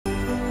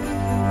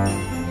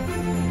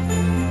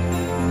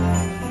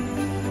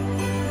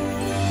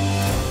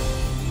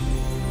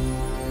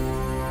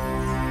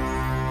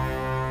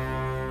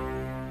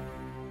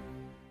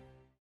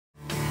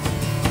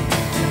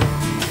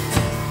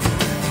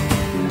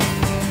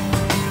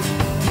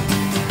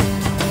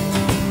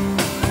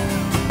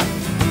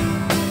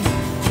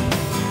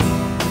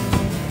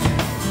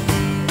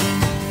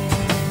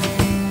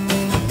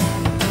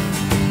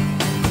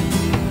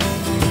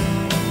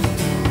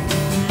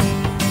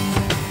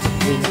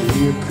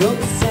Here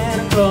comes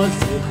Santa Claus,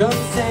 here comes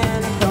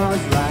Santa Claus,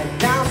 right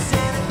down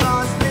Santa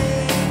Claus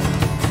Lane.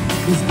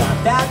 He's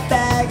got that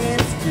bag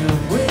and it's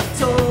filled with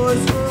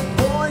toys for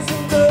boys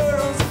and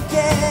girls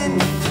again.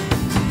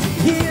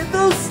 Hear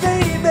those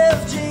sleigh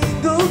bells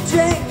jingle,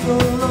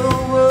 jangle,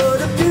 oh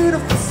what a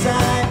beautiful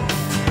sight.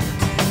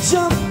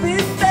 Jump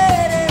in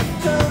bed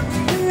and come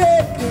to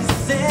bed, 'cause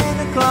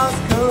Santa Claus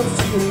comes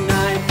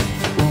tonight.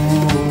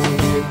 Oh,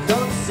 here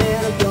comes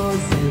Santa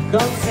Claus, here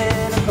comes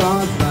Santa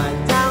Claus, right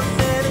down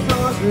Santa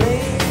Claus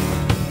Lane.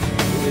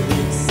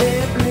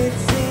 Blitzen,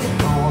 blitzen,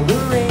 all the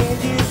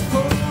reindeers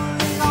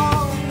pulling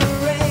on the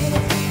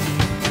reins.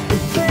 The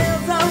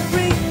bells are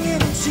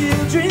ringing,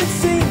 children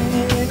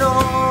singing,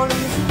 all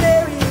is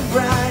merry and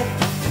bright.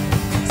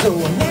 So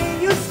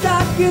hang your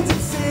stockings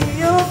and say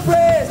your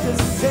prayers,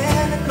 'cause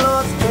Santa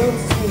Claus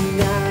comes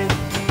tonight.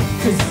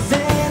 'Cause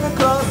Santa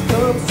Claus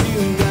comes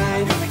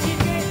tonight.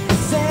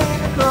 'Cause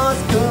Santa Claus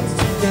comes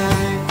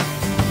tonight.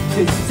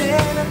 'Cause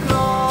Santa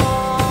Claus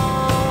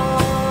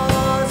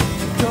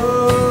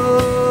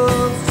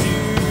comes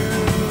tonight.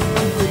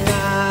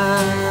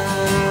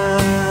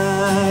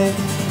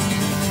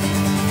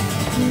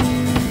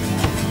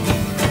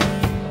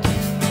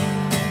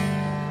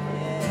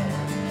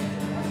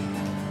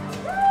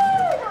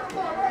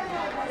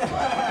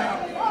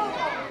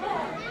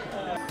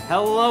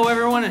 Hello,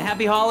 everyone, and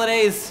happy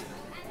holidays.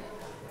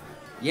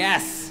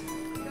 Yes.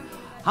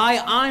 Hi,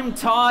 I'm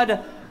Todd.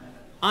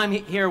 I'm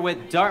here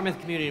with Dartmouth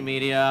Community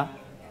Media.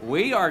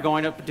 We are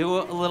going to do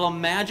a little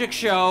magic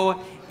show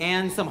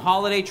and some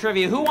holiday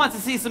trivia. Who wants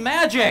to see some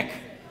magic?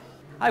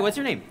 Hi, what's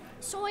your name?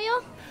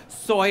 Sawyer?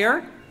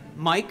 Sawyer,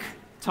 Mike,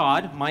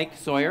 Todd, Mike,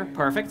 Sawyer,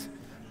 perfect.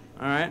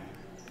 All right.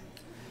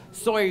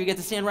 Sawyer, you get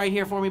to stand right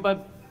here for me,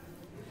 bud.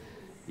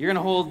 You're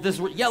gonna hold this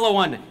yellow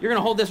one. You're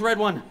gonna hold this red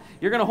one.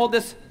 You're gonna hold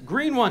this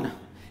green one.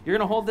 You're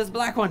gonna hold this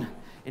black one.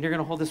 And you're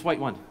gonna hold this white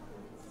one.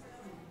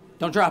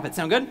 Don't drop it,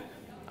 sound good?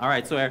 All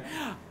right, Sawyer.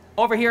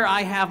 Over here,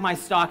 I have my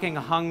stocking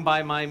hung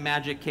by my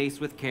magic case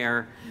with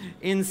care.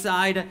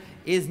 Inside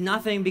is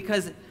nothing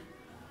because,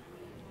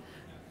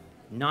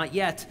 not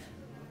yet,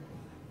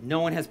 no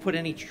one has put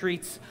any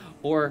treats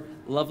or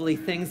lovely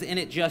things in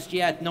it just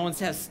yet. No one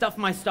has stuffed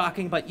my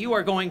stocking, but you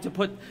are going to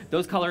put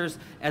those colors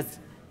as,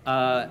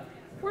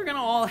 we're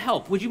gonna all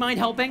help. Would you mind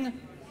helping?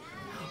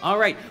 All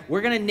right,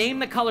 we're gonna name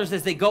the colors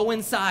as they go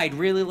inside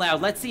really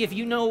loud. Let's see if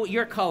you know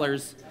your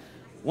colors.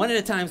 One at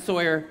a time,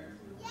 Sawyer.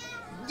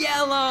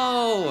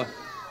 Yellow,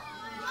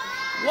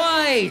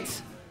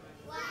 white,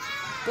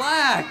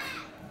 black,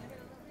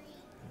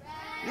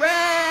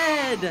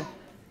 red,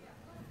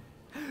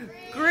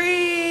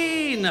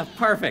 green.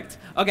 Perfect.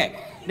 Okay.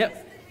 Now,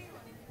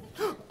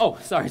 oh,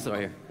 sorry,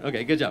 Sawyer.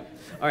 Okay, good job.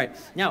 All right.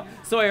 Now,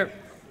 Sawyer,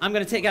 I'm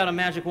going to take out a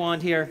magic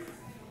wand here.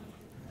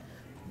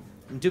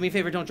 Do me a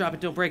favor, don't drop it,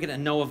 don't break it,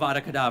 and no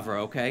Avada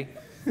Kedavra, okay?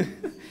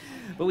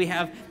 But we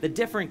have the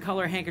different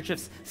color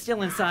handkerchiefs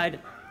still inside.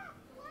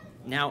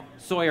 Now,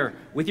 Sawyer,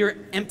 with your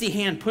empty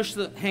hand, push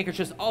the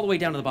handkerchiefs all the way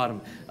down to the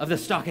bottom of the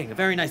stocking.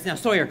 Very nice. Now,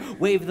 Sawyer,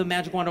 wave the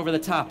magic wand over the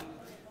top.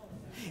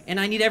 And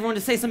I need everyone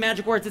to say some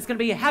magic words. It's going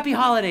to be Happy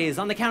Holidays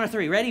on the count of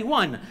 3. Ready?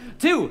 1,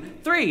 2,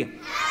 3. Happy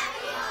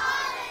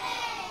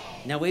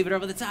Holidays! Now wave it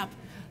over the top.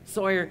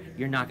 Sawyer,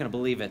 you're not going to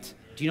believe it.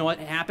 Do you know what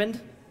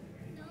happened?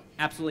 No.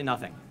 Absolutely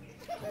nothing.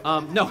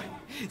 No.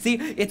 See,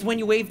 it's when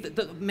you wave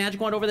the magic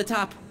wand over the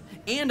top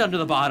and under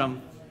the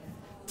bottom.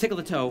 Tickle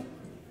the toe.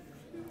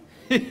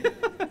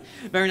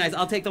 Very nice.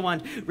 I'll take the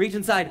wand. Reach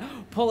inside.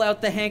 Pull out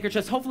the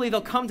handkerchiefs. Hopefully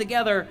they'll come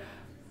together.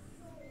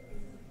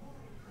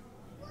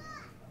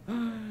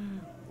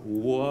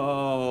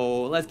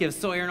 Whoa. Let's give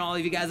Sawyer and all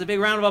of you guys a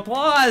big round of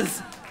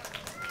applause.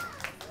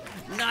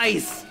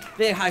 Nice.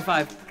 Big high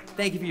five.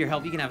 Thank you for your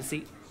help. You can have a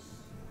seat.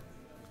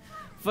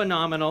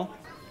 Phenomenal.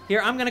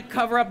 Here, I'm going to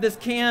cover up this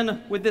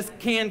can with this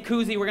can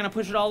koozie. We're going to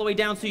push it all the way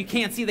down so you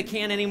can't see the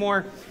can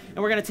anymore. And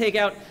we're going to take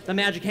out the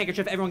magic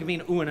handkerchief. Everyone give me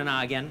an ooh and an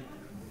ah again.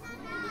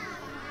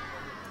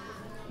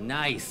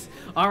 Nice.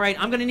 All right,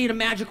 I'm going to need a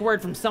magic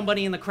word from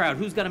somebody in the crowd.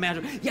 Who's got a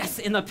magic? Yes,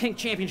 in the pink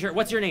champion shirt.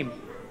 What's your name?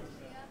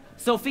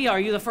 Sophia, are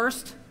you the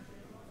first?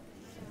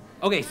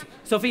 Okay,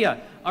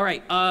 Sophia. All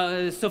right,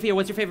 Sophia,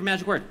 what's your favorite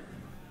magic word?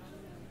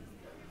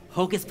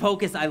 Hocus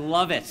Pocus. I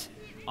love it.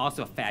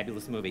 Also a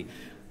fabulous movie.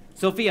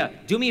 Sophia,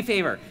 do me a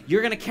favor.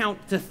 You're going to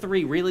count to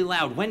 3 really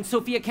loud. When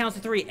Sophia counts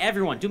to 3,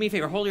 everyone, do me a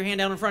favor. Hold your hand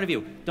down in front of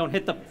you. Don't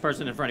hit the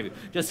person in front of you.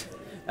 Just,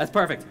 that's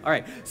perfect. All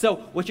right. So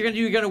what you're going to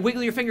do, you're going to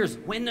wiggle your fingers.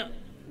 When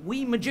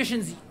we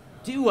magicians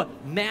do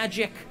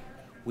magic,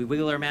 we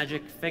wiggle our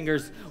magic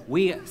fingers.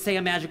 We say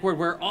a magic word.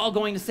 We're all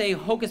going to say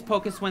Hocus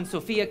Pocus when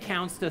Sophia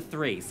counts to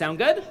 3. Sound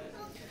good?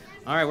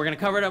 All right. We're going to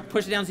cover it up.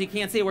 Push it down so you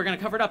can't see it. We're going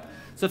to cover it up.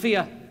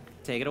 Sophia,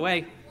 take it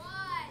away.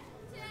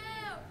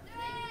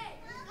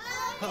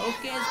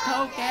 Hocus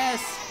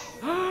Pocus.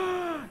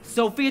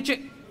 Sophia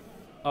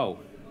oh.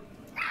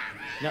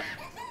 No.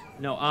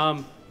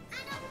 No,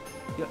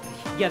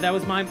 yeah, that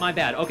was my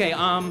bad. Okay,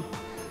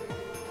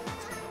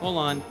 hold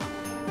on.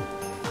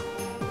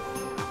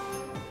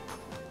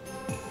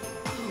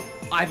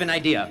 I have an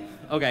idea.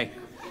 Okay.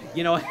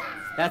 You know what?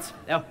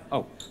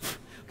 Oh.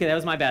 Okay, that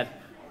was my bad.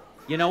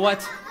 You know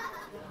what?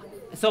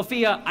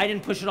 Sophia, I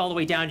didn't push it all the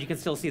way down. You can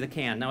still see the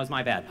can. That was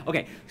my bad.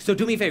 Okay, so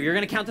do me a favor. You're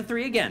going to count to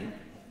 3 again.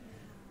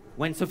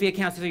 When Sophia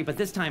counts to 3, but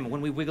this time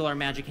when we wiggle our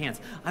magic hands,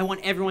 I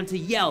want everyone to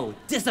yell,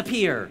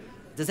 disappear.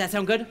 Does that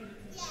sound good?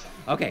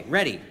 Yeah. Okay,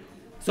 ready.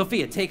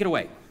 Sophia, take it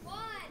away. 1,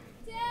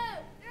 2,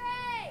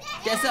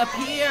 3.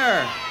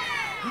 Disappear.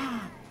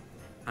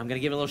 I'm going to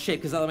give it a little shake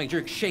because that'll make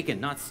sure it's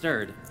shaken, not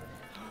stirred.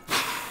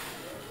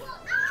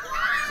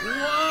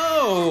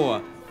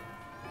 Whoa!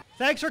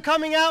 Thanks for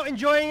coming out and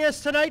joining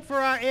us tonight for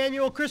our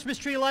annual Christmas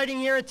tree lighting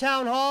here at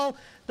Town Hall.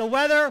 The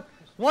weather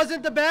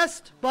wasn't the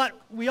best, but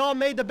we all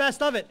made the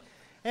best of it.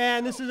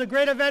 And this is a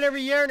great event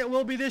every year, and it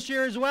will be this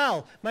year as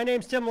well. My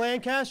name's Tim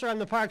Lancaster. I'm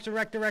the Parks and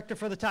Rec Director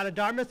for the town of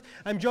Dartmouth.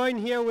 I'm joined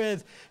here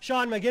with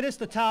Sean McGinnis,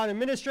 the town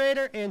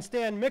administrator, and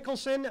Stan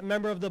Mickelson,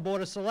 member of the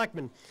Board of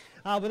Selectmen.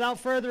 Without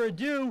further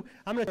ado,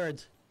 I'm going to...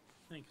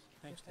 Thanks,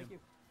 Tim. Thank you.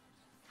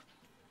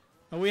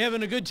 Are we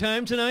having a good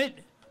time tonight?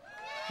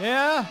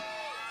 Yeah?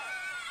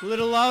 A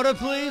little louder,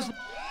 please.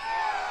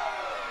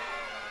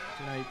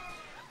 Tonight,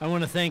 I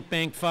want to thank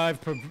Bank 5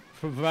 for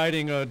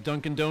providing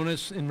Dunkin'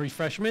 Donuts and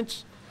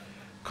refreshments,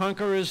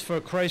 Conquerors for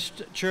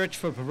Christ Church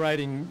for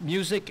providing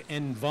music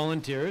and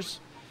volunteers,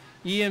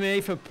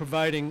 EMA for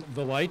providing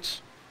the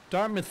lights,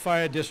 Dartmouth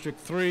Fire District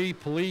 3,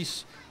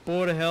 Police,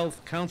 Board of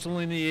Health, Council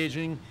on the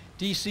Aging,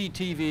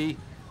 DCTV,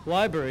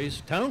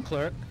 Libraries, Town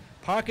Clerk,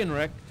 Park and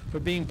Rec for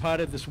being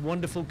part of this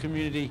wonderful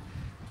community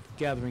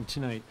gathering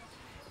tonight.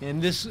 And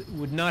this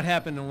would not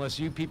happen unless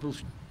you people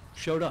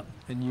showed up.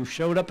 And you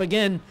showed up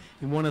again.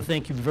 We want to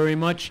thank you very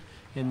much.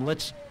 And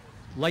let's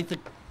light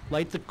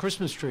the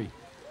Christmas tree.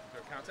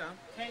 Countdown?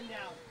 10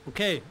 down.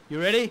 Okay, you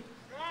ready?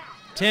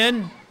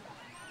 10,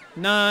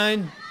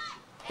 9,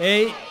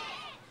 8,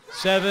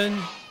 7,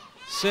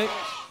 6,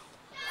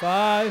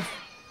 5,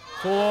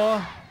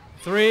 4,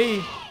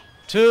 3,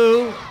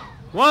 2,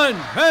 1.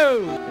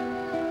 Ho!